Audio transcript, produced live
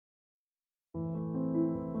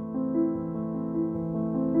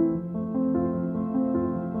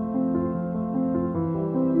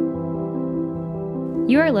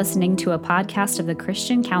You are listening to a podcast of the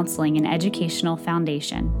Christian Counseling and Educational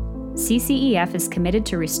Foundation. CCEF is committed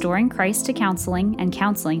to restoring Christ to counseling and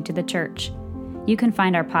counseling to the church. You can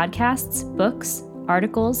find our podcasts, books,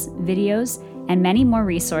 articles, videos, and many more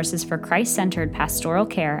resources for Christ-centered pastoral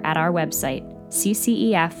care at our website,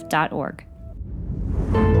 ccef.org.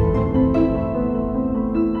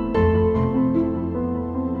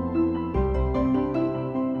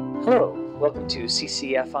 Hello, welcome to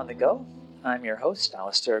CCEF on the Go. I'm your host,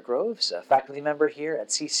 Alistair Groves, a faculty member here at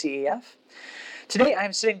CCEF. Today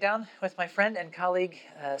I'm sitting down with my friend and colleague,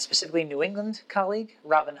 specifically New England colleague,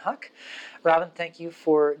 Robin Huck. Robin, thank you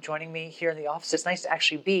for joining me here in the office. It's nice to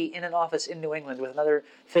actually be in an office in New England with another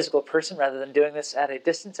physical person rather than doing this at a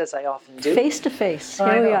distance as I often do. Face to face,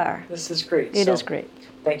 here we are. This is great. It is great.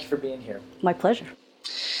 Thank you for being here. My pleasure.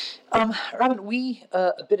 Robin, we,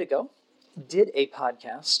 a bit ago, did a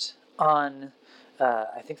podcast on,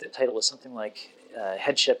 I think the title was something like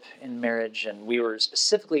Headship in Marriage, and we were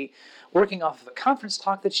specifically working off of a conference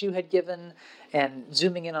talk that you had given and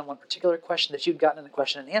zooming in on one particular question that you'd gotten in the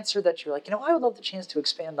question and answer that you're like, I would love the chance to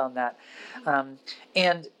expand on that.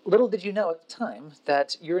 And little did you know at the time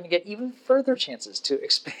that you're going to get even further chances to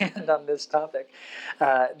expand on this topic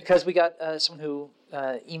because we got someone who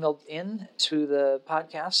emailed in to the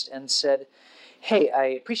podcast and said, hey, I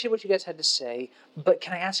appreciate what you guys had to say, but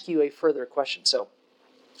can I ask you a further question? So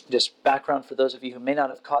just background for those of you who may not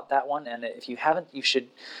have caught that one, and if you haven't, you should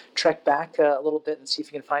trek back a little bit and see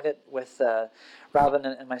if you can find it with Robin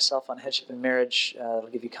and myself on Headship and Marriage. It'll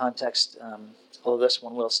give you context, although this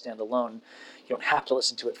one will stand alone. You don't have to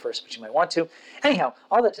listen to it first, but you might want to. Anyhow,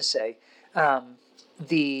 all that to say,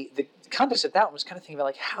 the context of that one was kind of thinking about,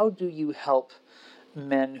 like, how do you help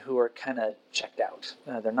men who are kind of checked out?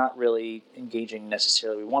 They're not really engaging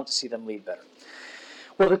necessarily. We want to see them lead better.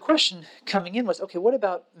 Well, the question coming in was, okay, what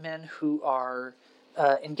about men who are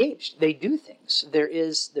engaged? They do things.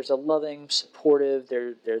 There's a loving, supportive,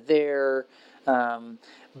 they're there,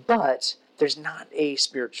 but there's not a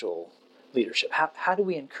spiritual leadership. How do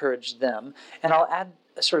we encourage them? And I'll add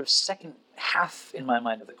a sort of second half in my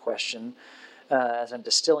mind of the question as I'm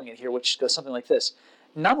distilling it here, which goes something like this.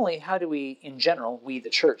 Not only how do we, in general, we the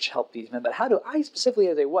church, help these men, but how do I specifically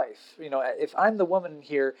as a wife, if I'm the woman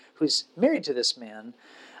here who's married to this man,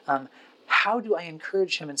 how do I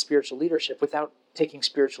encourage him in spiritual leadership without taking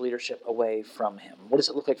spiritual leadership away from him? What does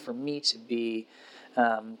it look like for me to be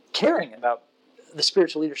caring about the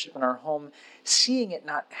spiritual leadership in our home, seeing it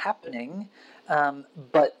not happening,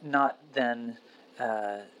 but not then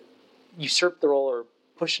usurp the role or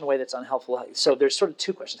push in a way that's unhelpful? So there's sort of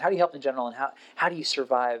two questions. How do you help in general, and how do you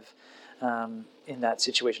survive in that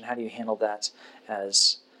situation? How do you handle that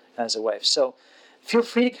as a wife? So feel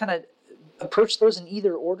free to kind of approach those in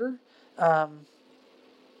either order. What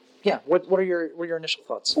are your initial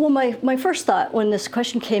thoughts? Well, my first thought when this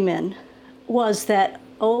question came in was that,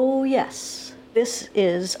 oh yes, this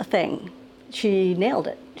is a thing. She nailed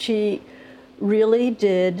it. She really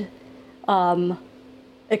did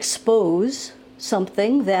expose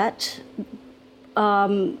something that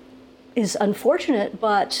is unfortunate,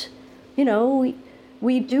 but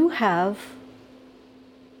we do have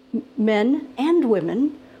men and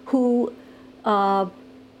women who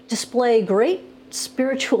display great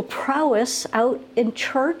spiritual prowess out in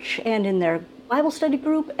church and in their Bible study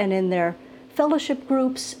group and in their fellowship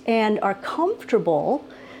groups, and are comfortable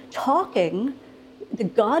talking the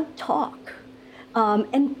God talk.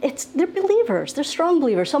 And they're believers, they're strong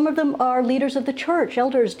believers. Some of them are leaders of the church,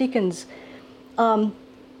 elders, deacons.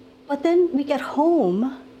 But then we get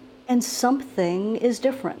home and something is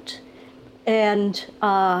different. And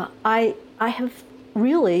I have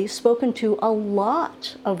really spoken to a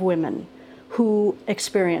lot of women who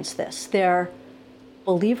experience this. Their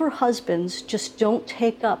believer husbands just don't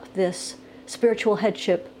take up this spiritual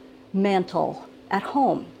headship mantle at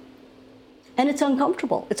home. And it's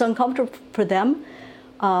uncomfortable. It's uncomfortable for them,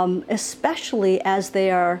 especially as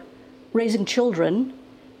they are raising children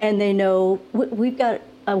and they know we've got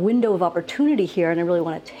a window of opportunity here and I really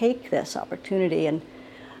want to take this opportunity,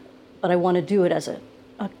 but I want to do it as a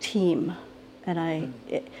team. And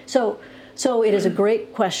so it is a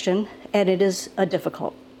great question and it is a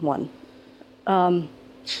difficult one. Can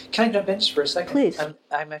I jump in just for a second? Please.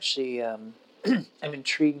 I'm actually I'm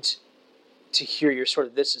intrigued to hear your sort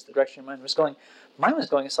of, this is the direction your mind was going. Mine was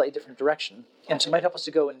going a slightly different direction, and so it might help us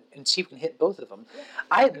to go and see if we can hit both of them.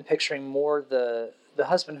 I had been picturing more the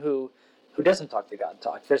husband who doesn't talk the God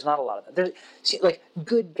talk. There's not a lot of that.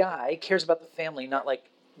 Good guy, cares about the family, not like,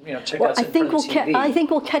 check out some TV. I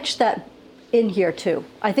think we'll catch that in here too.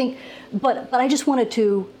 I think, but I just wanted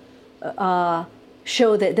to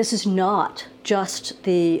show that this is not just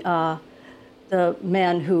the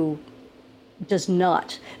man who does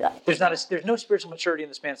not. There's no spiritual maturity in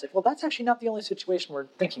this man. It's like, well, that's actually not the only situation we're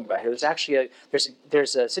thinking about here. There's actually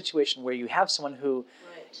there's a situation where you have someone who,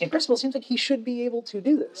 in principle, seems like he should be able to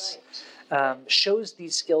do this. Shows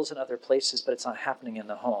these skills in other places, but it's not happening in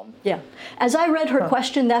the home. Yeah. As I read her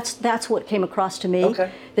question, that's what came across to me.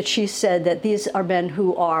 Okay. That she said that these are men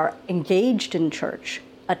who are engaged in church,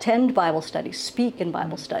 attend Bible study, speak in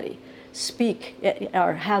Bible study, speak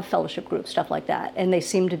or have fellowship groups, stuff like that. And they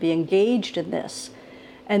seem to be engaged in this.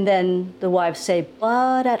 And then the wives say,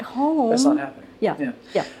 but at home... That's not happening.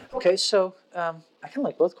 Yeah. Okay, so I kind of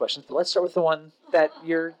like both questions, but let's start with the one that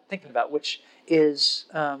you're thinking about, which is...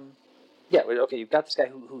 you've got this guy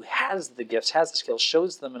who has the gifts, has the skills,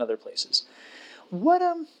 shows them in other places. What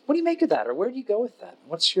do you make of that, or where do you go with that?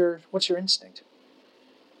 What's your instinct?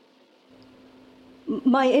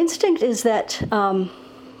 My instinct is that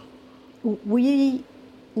we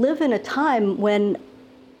live in a time when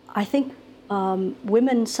I think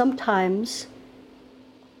women sometimes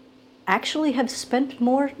actually have spent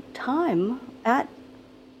more time at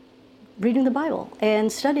reading the Bible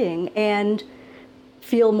and studying and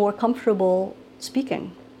feel more comfortable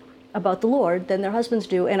speaking about the Lord than their husbands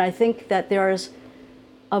do. And I think that there's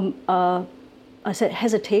a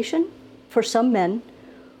hesitation for some men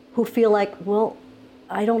who feel like, well,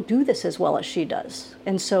 I don't do this as well as she does.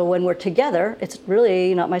 And so when we're together, it's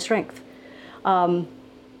really not my strength. And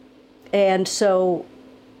so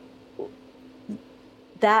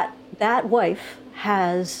that wife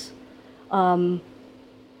has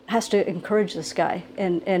to encourage this guy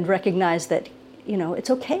and recognize that, it's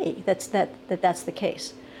okay. That's the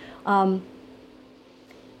case.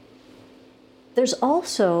 There's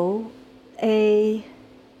also a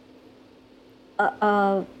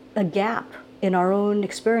gap in our own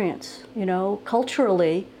experience.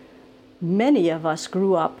 Culturally, many of us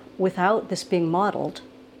grew up without this being modeled.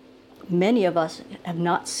 Many of us have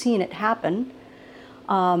not seen it happen.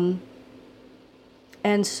 And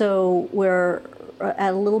so we're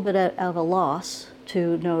at a little bit of a loss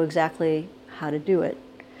to know exactly how to do it.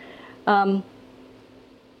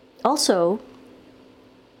 Also,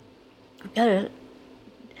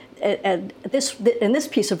 this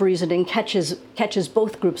piece of reasoning catches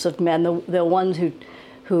both groups of men. The ones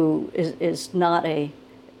who is not a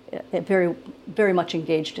very very much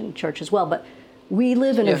engaged in church as well. But we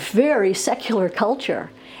live in a very secular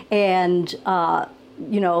culture, and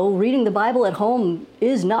reading the Bible at home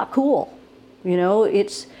is not cool.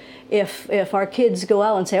 It's if our kids go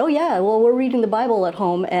out and say, "Oh yeah, well we're reading the Bible at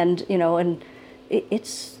home," and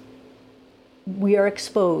we are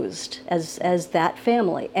exposed as that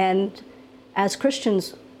family, and as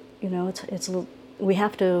Christians, we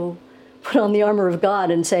have to put on the armor of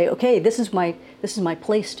God and say, okay, this is my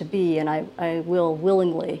place to be, and I will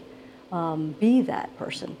willingly be that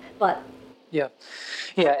person. But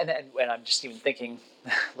and I'm just even thinking,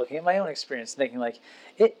 looking at my own experience, thinking like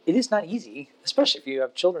it is not easy, especially if you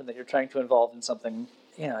have children that you're trying to involve in something.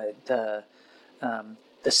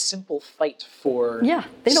 The simple fight for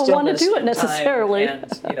they don't want to do it necessarily,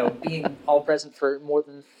 and being all present for more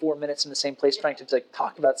than 4 minutes in the same place, trying to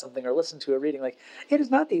talk about something or listen to a reading, it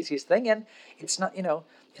is not the easiest thing, and it's not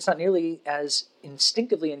nearly as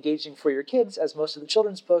instinctively engaging for your kids as most of the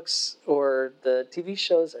children's books or the TV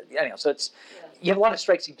shows. Anyhow, so you have a lot of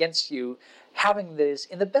strikes against you having this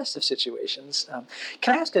in the best of situations.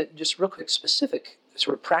 Can I ask just real quick, specific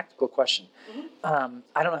sort of practical question? Mm-hmm.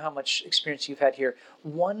 I don't know how much experience you've had here.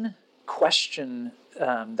 One question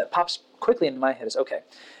that pops quickly into my head is, okay,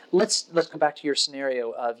 let's go back to your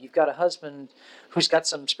scenario of you've got a husband who's got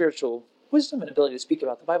some spiritual wisdom and ability to speak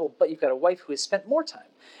about the Bible, but you've got a wife who has spent more time.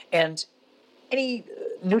 And any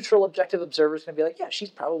neutral, objective observer is going to be like, yeah, she's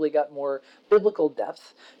probably got more biblical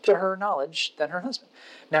depth to her knowledge than her husband.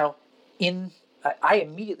 Now, I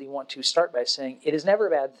immediately want to start by saying it is never a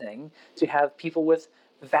bad thing to have people with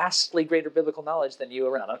vastly greater biblical knowledge than you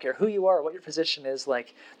around. I don't care who you are or what your position is. The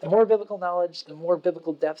more biblical knowledge, the more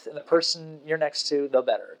biblical depth in the person you're next to, the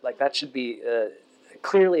better. That should be a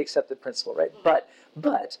clearly accepted principle, right? But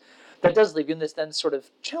that does leave you in this then sort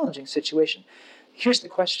of challenging situation. Here's the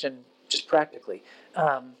question, just practically.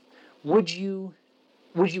 Would you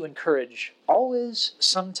encourage always,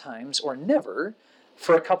 sometimes, or never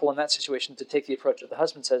for a couple in that situation to take the approach that the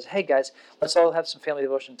husband says, hey guys, let's all have some family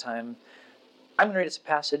devotion time. I'm going to read us a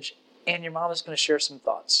passage, and your mom is going to share some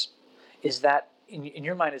thoughts. Is that, in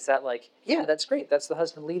your mind, is that yeah, that's great. That's the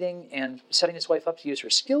husband leading and setting his wife up to use her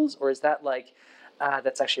skills? Or is that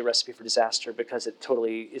that's actually a recipe for disaster because it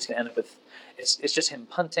totally is going to end up with, it's just him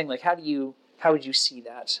punting? How would you see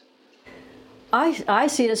that? I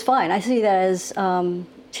see it as fine. I see that as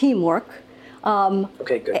teamwork.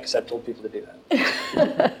 Okay, good, because I've told people to do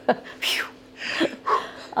that.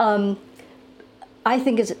 I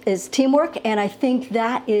think is teamwork, and I think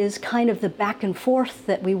that is kind of the back and forth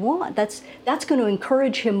that we want. That's going to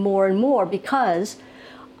encourage him more and more, because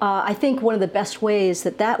I think one of the best ways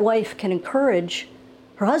that wife can encourage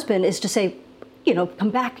her husband is to say,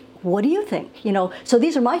 come back. What do you think? So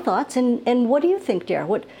these are my thoughts, and what do you think, dear?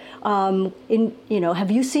 What,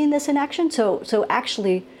 have you seen this in action? So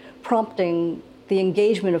actually prompting the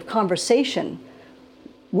engagement of conversation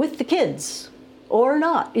with the kids. Or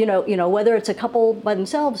not, whether it's a couple by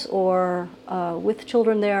themselves or with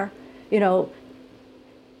children there, I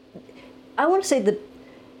want to say that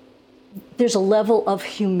there's a level of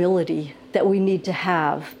humility that we need to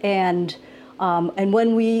have, and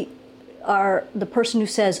when we are the person who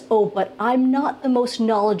says, "Oh, but I'm not the most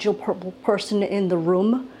knowledgeable person in the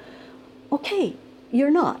room," okay,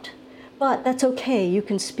 you're not, but that's okay. You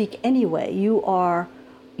can speak anyway. You are,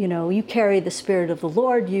 you carry the Spirit of the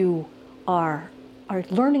Lord. You are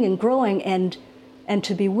learning and growing, and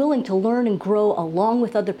to be willing to learn and grow along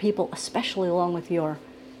with other people, especially along with your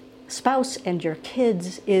spouse and your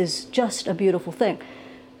kids, is just a beautiful thing.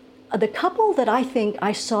 The couple that I think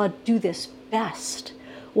I saw do this best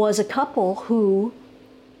was a couple who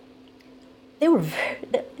they moved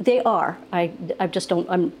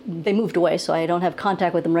away, so I don't have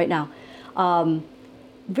contact with them right now.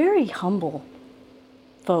 Very humble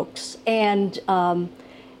folks, and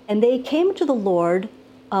they came to the Lord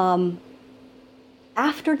after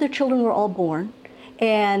their children were all born,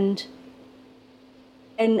 and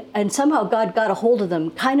somehow God got a hold of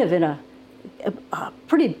them kind of in a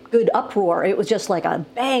pretty good uproar. It was just like a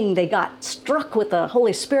bang, they got struck with the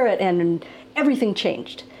Holy Spirit, and everything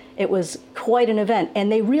changed. It was quite an event,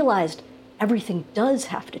 and they realized everything does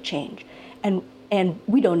have to change, and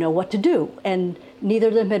we don't know what to do. And neither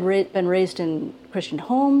of them had been raised in Christian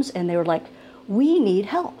homes, and they were like, we need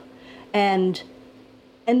help. And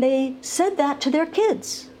they said that to their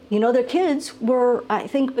kids. Their kids were, I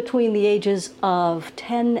think, between the ages of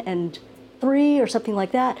 10 and 3 or something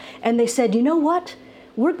like that. And they said, you know what?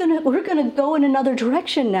 We're gonna go in another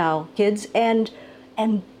direction now, kids, and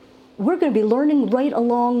we're gonna be learning right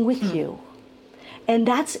along with you. And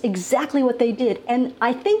that's exactly what they did. And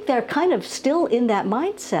I think they're kind of still in that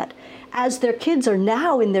mindset as their kids are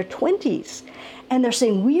now in their 20s. And they're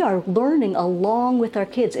saying, we are learning along with our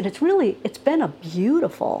kids. And it's been a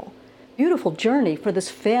beautiful, beautiful journey for this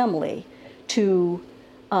family to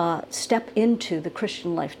step into the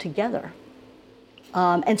Christian life together.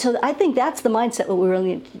 And so I think that's the mindset that we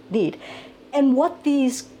really need. And what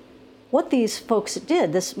these folks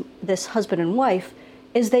did, this husband and wife,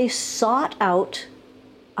 is they sought out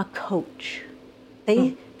a coach.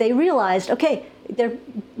 They realized, okay,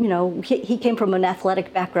 he came from an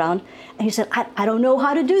athletic background, and he said, I don't know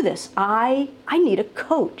how to do this. I need a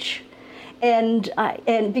coach. And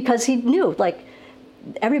because he knew, like,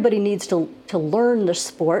 everybody needs to learn the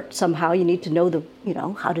sport somehow. You need to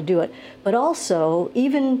know how to do it. But also,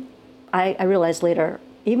 even, I realized later,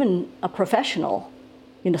 even a professional,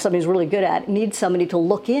 somebody who's really good at it, needs somebody to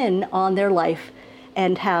look in on their life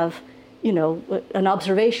and have, an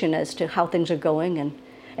observation as to how things are going.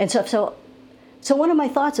 And so one of my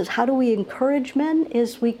thoughts is, how do we encourage men?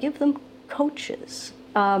 Is we give them coaches,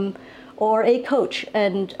 or a coach,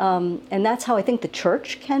 and that's how I think the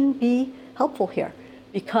church can be helpful here,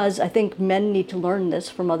 because I think men need to learn this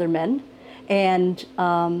from other men, and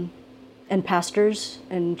pastors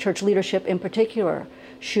and church leadership in particular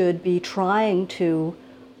should be trying to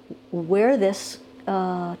wear this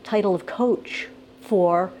title of coach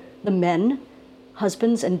for the men,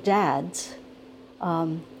 husbands and dads.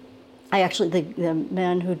 The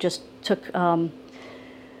man who just took the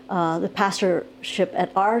pastorship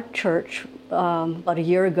at our church about a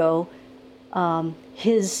year ago,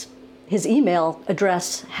 his email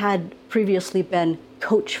address had previously been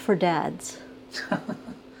Coach for Dads.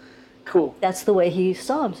 Cool. That's the way he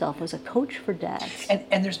saw himself, as a coach for dads.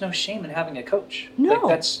 And there's no shame in having a coach. No.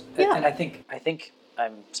 And I think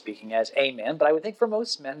I'm speaking as a man, but I would think for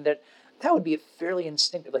most men that would be a fairly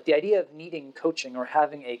instinctive, like the idea of needing coaching or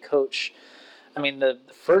having a coach. I mean, the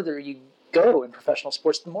further you go in professional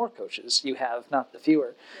sports, the more coaches you have, not the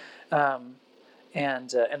fewer. And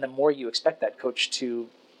the more you expect that coach to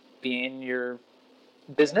be in your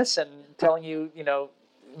business and telling you,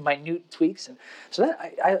 minute tweaks. And so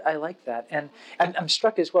that I like that. And I'm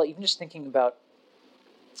struck as well, even just thinking about,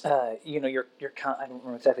 your I don't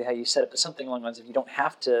remember exactly how you said it, but something along the lines of, you don't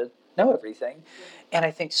have to know everything. And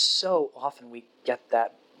I think so often we get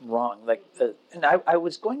that wrong. Like, and I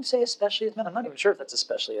was going to say especially as men. I'm not even sure if that's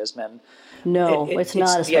especially as men. No, it's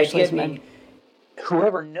not especially as men.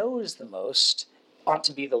 Whoever knows the most ought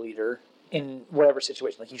to be the leader in whatever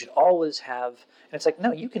situation. Like, you should always have, and it's like,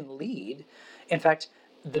 no, you can lead. In fact,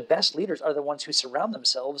 the best leaders are the ones who surround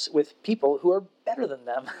themselves with people who are better than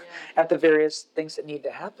them at the various things that need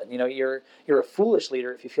to happen. You're a foolish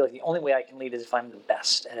leader if you feel like the only way I can lead is if I'm the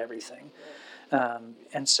best at everything.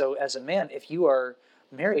 And so as a man, if you are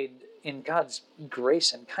married in God's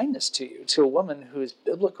grace and kindness to you, to a woman whose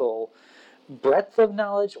biblical breadth of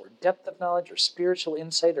knowledge or depth of knowledge or spiritual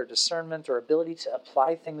insight or discernment or ability to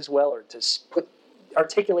apply things well or to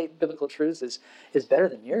articulate biblical truths is better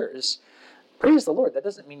than yours, praise the Lord. That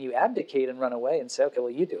doesn't mean you abdicate and run away and say, okay, well,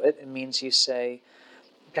 you do it. It means you say,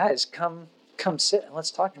 guys, come sit and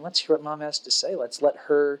let's talk and let's hear what Mom has to say. Let's let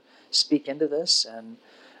her speak into this. And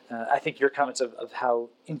I think your comments of how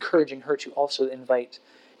encouraging her to also invite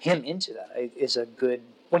him into that is a good,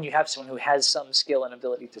 when you have someone who has some skill and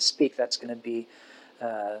ability to speak, that's going to be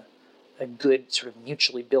a good sort of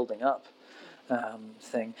mutually building up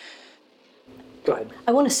thing. Go ahead.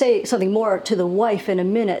 I want to say something more to the wife in a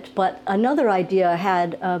minute, but another idea I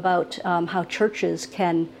had about how churches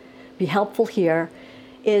can be helpful here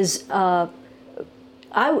is I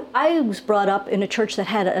was brought up in a church that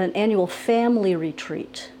had an annual family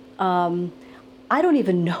retreat. I don't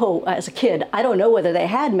even know, as a kid, I don't know whether they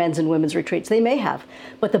had men's and women's retreats. They may have.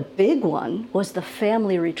 But the big one was the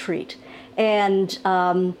family retreat. And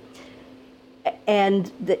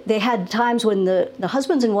they had times when the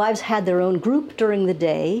husbands and wives had their own group during the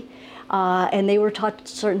day, and they were taught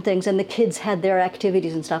certain things, and the kids had their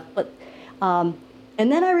activities and stuff. But and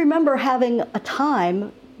then I remember having a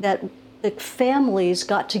time that the families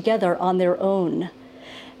got together on their own.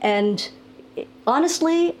 And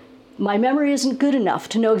honestly, my memory isn't good enough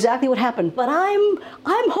to know exactly what happened, but I'm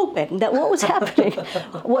hoping that what was happening,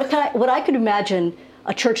 what I could imagine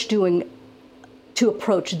a church doing to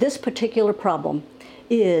approach this particular problem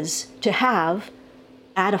is to have,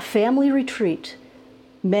 at a family retreat,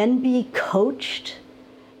 men be coached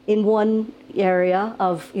in one area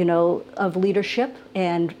of leadership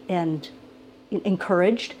and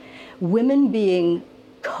encouraged, women being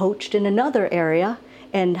coached in another area,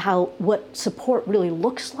 and what support really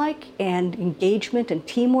looks like, and engagement and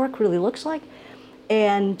teamwork really looks like,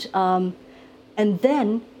 and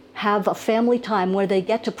then have a family time where they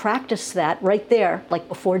get to practice that right there, like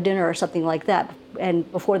before dinner or something like that,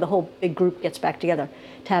 and before the whole big group gets back together,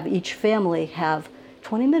 to have each family have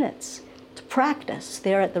 20 minutes to practice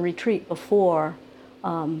there at the retreat before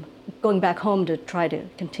going back home to try to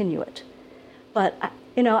continue it. But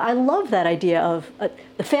I love that idea of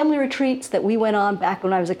the family retreats that we went on back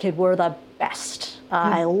when I was a kid were the best.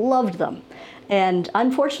 I loved them. And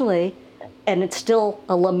unfortunately, and it's still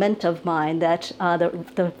a lament of mine, that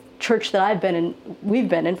the church that we've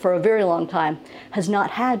been in for a very long time, has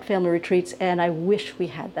not had family retreats, and I wish we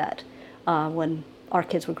had that when our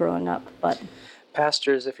kids were growing up. But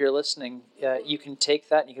pastors, if you're listening, you can take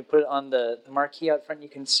that and you can put it on the marquee out front. You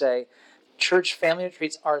can say, church family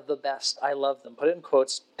retreats are the best. I love them. Put it in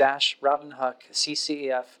quotes, Robin Huck,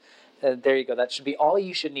 CCEF. There you go. That should be all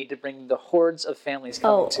you should need to bring the hordes of families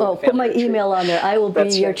coming to family put my retreat. Email on there. I will be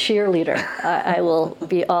your cheerleader. I will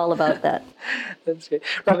be all about that. That's great.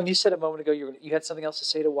 Robin, you said a moment ago you had something else to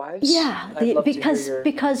say to wives? Yeah,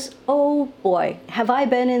 because oh boy, have I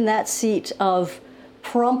been in that seat of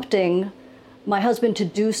prompting my husband to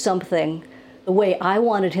do something the way I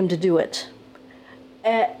wanted him to do it.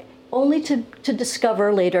 Only to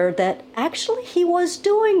discover later that actually he was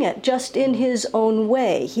doing it just in his own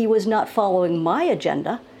way. He was not following my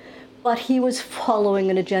agenda, but he was following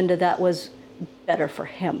an agenda that was better for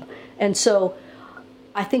him. And so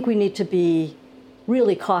I think we need to be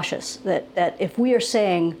really cautious that if we are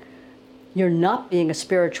saying you're not being a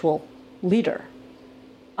spiritual leader,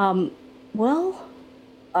 do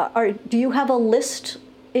you have a list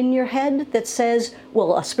in your head that says,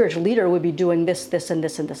 well, a spiritual leader would be doing this, this, and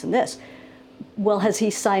this, and this, and this? Well, has he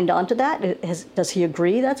signed on to that? Does he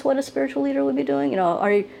agree that's what a spiritual leader would be doing?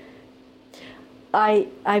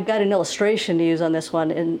 I've got an illustration to use on this one,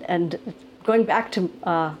 and going back to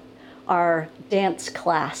our dance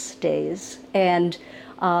class days, and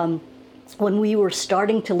when we were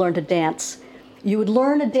starting to learn to dance, you would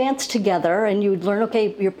learn a dance together, and you would learn,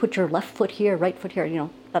 okay, you put your left foot here, right foot here,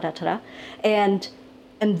 da-da-da-da, and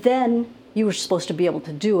then you were supposed to be able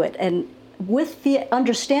to do it. And with the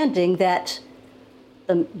understanding that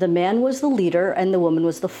the man was the leader and the woman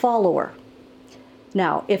was the follower.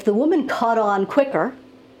 Now, if the woman caught on quicker,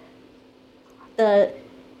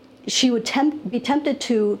 she would be tempted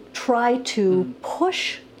to try to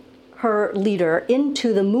push her leader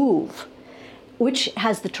into the move, which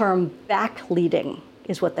has the term back leading,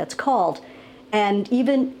 is what that's called. And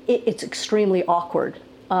even it's extremely awkward.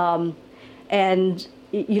 And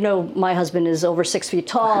you know, my husband is over 6 feet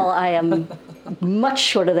tall. I am much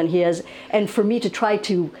shorter than he is. And for me to try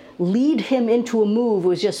to lead him into a move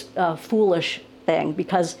was just a foolish thing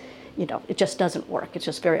because, you know, it just doesn't work. It's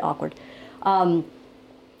just very awkward. And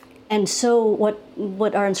so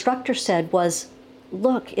what our instructor said was,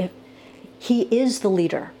 look, if he is the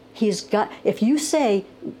leader, if you say,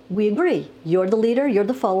 we agree, you're the leader, you're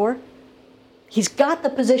the follower, he's got the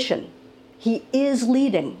position. He is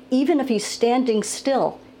leading. Even if he's standing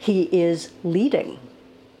still, he is leading.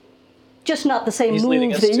 Just not the same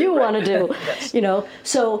move that you want to do. Yes. You know,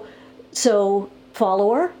 so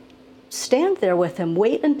follower, stand there with him.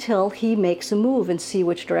 Wait until he makes a move and see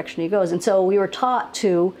which direction he goes. And so we were taught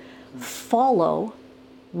to follow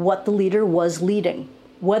what the leader was leading,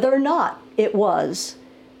 whether or not it was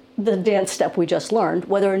the dance step we just learned,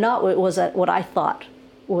 whether or not it was what I thought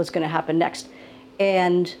was going to happen next.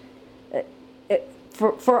 And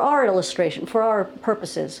for our illustration, for our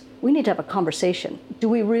purposes, we need to have a conversation. Do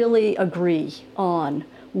we really agree on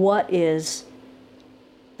what is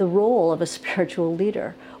the role of a spiritual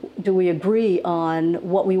leader? Do we agree on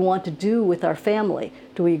what we want to do with our family?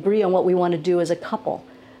 Do we agree on what we want to do as a couple?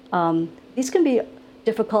 These can be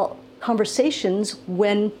difficult conversations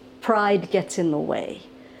when pride gets in the way.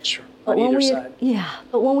 Sure, on either side. Yeah,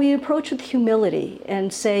 but when we approach with humility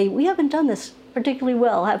and say, we haven't done this particularly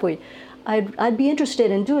well, have we? I'd be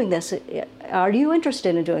interested in doing this. Are you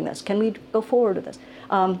interested in doing this? Can we go forward with this?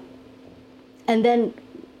 And then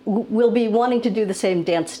we'll be wanting to do the same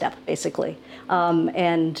dance step, basically. But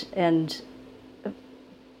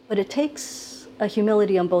it takes a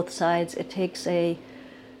humility on both sides. It takes a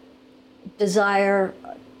desire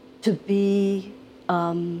to be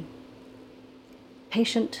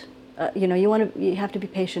patient. You have to be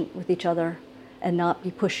patient with each other and not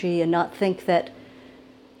be pushy and not think that,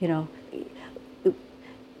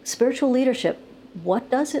 spiritual leadership, what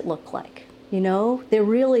does it look like? There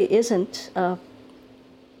really isn't a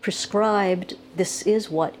prescribed, this is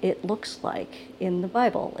what it looks like in the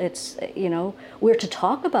Bible. It's, we're to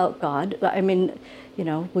talk about God. I mean,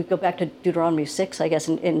 we go back to Deuteronomy 6, I guess,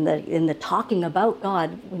 in the talking about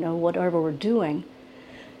God, whatever we're doing.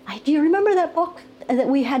 Do you remember that book that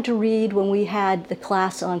we had to read when we had the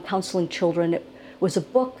class on counseling children? It was a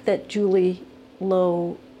book that Julie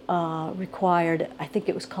Lowe required. I think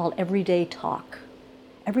it was called Everyday Talk.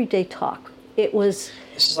 Everyday Talk. It was...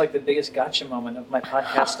 This is like the biggest gotcha moment of my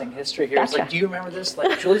podcasting history here. Gotcha. It's like, do you remember this?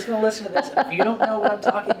 Like, Julie's going to listen to this, and if you don't know what I'm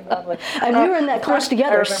talking about, like... And we were in that class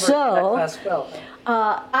together, I remember that class well.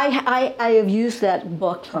 I have used that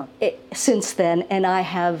book since then, and I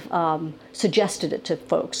have suggested it to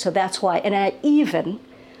folks. So that's why, and I even,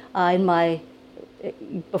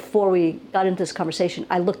 before we got into this conversation,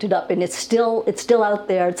 I looked it up, and it's still out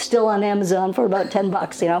there. It's still on Amazon for about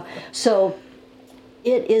 $10, So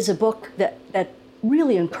it is a book that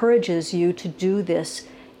really encourages you to do this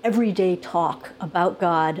everyday talk about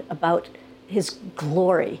God, about His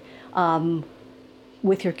glory,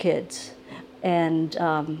 with your kids. And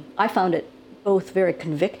I found it both very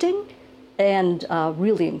convicting and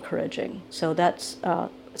really encouraging. So that's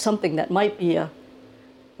something that might be a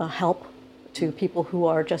help to people who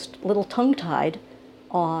are just a little tongue-tied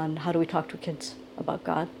on how do we talk to kids about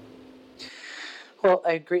God. Well,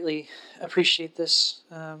 I greatly appreciate this,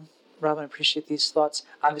 Robin. I appreciate these thoughts.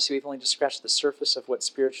 Obviously, we've only just scratched the surface of what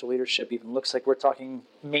spiritual leadership even looks like. We're talking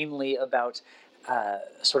mainly about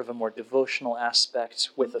sort of a more devotional aspect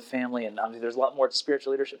with a family, and obviously there's a lot more to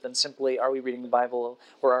spiritual leadership than simply are we reading the Bible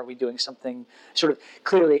or are we doing something sort of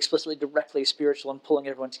clearly, explicitly, directly spiritual and pulling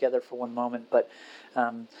everyone together for one moment. But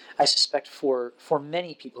I suspect for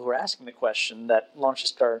many people who are asking the question that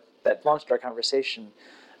launched our conversation,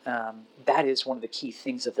 that is one of the key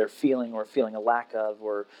things that they're feeling or feeling a lack of,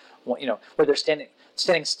 or where they're standing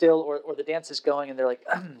still, or the dance is going and they're like,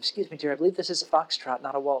 excuse me, dear, I believe this is a foxtrot,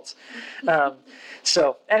 not a waltz.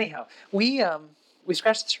 So anyhow, we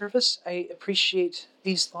scratched the surface. I appreciate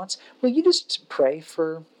these thoughts. Will you just pray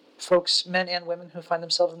for folks, men and women, who find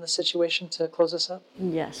themselves in this situation to close us up?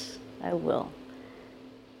 Yes, I will.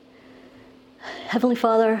 Heavenly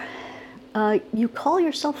Father, you call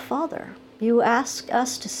yourself Father. You ask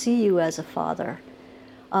us to see you as a father,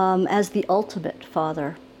 as the ultimate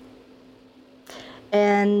father.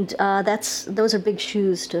 And those are big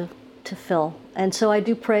shoes to fill. And so I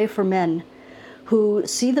do pray for men who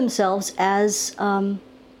see themselves as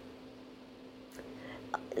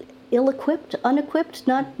ill-equipped, unequipped,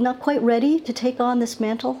 not quite ready to take on this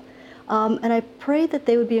mantle. And I pray that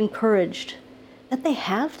they would be encouraged that they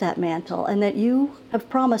have that mantle and that you have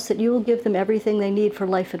promised that you will give them everything they need for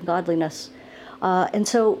life and godliness. And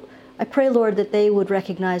so I pray, Lord, that they would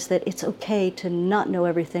recognize that it's okay to not know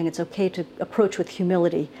everything. It's okay to approach with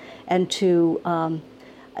humility and to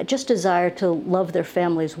just desire to love their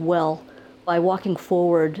families well by walking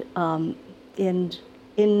forward in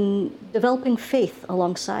developing faith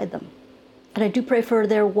alongside them. And I do pray for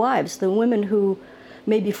their wives, the women who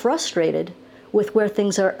may be frustrated with where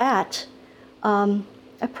things are at.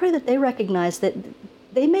 I pray that they recognize that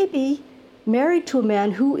they may be married to a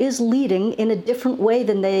man who is leading in a different way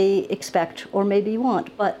than they expect or maybe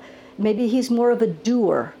want, but maybe he's more of a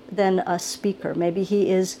doer than a speaker. Maybe he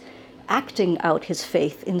is acting out his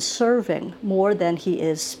faith in serving more than he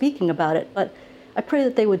is speaking about it. But I pray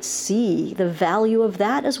that they would see the value of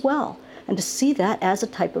that as well, and to see that as a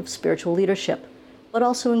type of spiritual leadership, but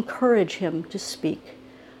also encourage him to speak,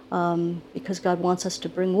 because God wants us to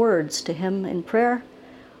bring words to him in prayer,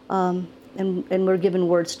 and we're given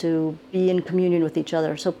words to be in communion with each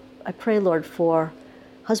other. So I pray, Lord, for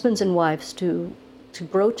husbands and wives to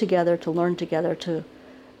grow together, to learn together, to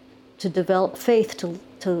develop faith, to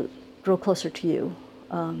grow closer to you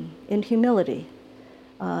in humility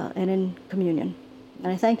and in communion.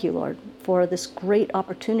 And I thank you, Lord, for this great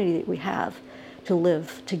opportunity that we have to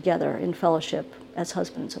live together in fellowship as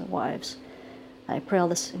husbands and wives. I pray all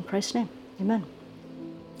this in Christ's name. Amen.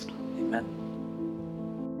 Amen.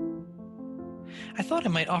 I thought I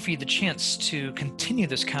might offer you the chance to continue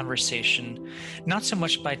this conversation, not so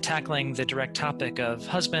much by tackling the direct topic of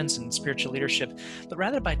husbands and spiritual leadership, but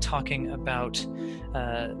rather by talking about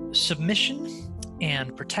submission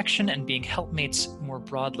and protection and being helpmates more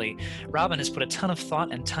broadly. Robin has put a ton of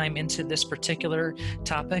thought and time into this particular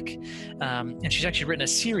topic, and she's actually written a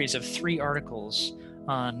series of 3 articles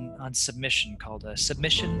on submission called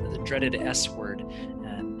Submission, the Dreaded S Word.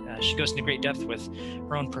 And she goes into great depth with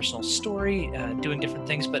her own personal story, doing different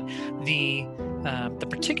things. But the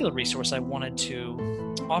particular resource I wanted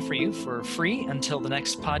to offer you for free until the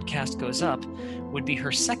next podcast goes up would be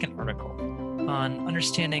her second article on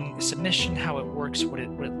understanding submission, how it works, what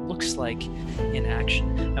it looks like in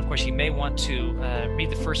action. Of course, you may want to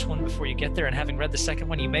read the first one before you get there, and having read the second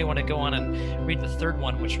one, you may want to go on and read the third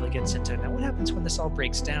one, which really gets into, now what happens when this all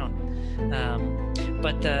breaks down?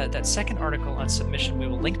 But that second article on submission we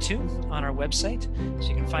will link to on our website, so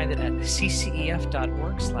you can find it at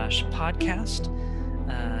ccef.org/podcast.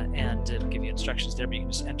 And it'll give you instructions there, but you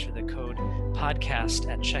can just enter the code podcast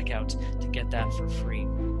at checkout to get that for free.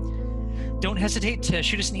 Don't hesitate to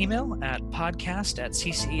shoot us an email at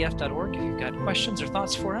podcast@ccef.org if you've got questions or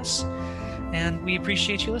thoughts for us. And we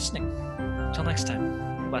appreciate you listening. Until next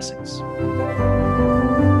time, blessings.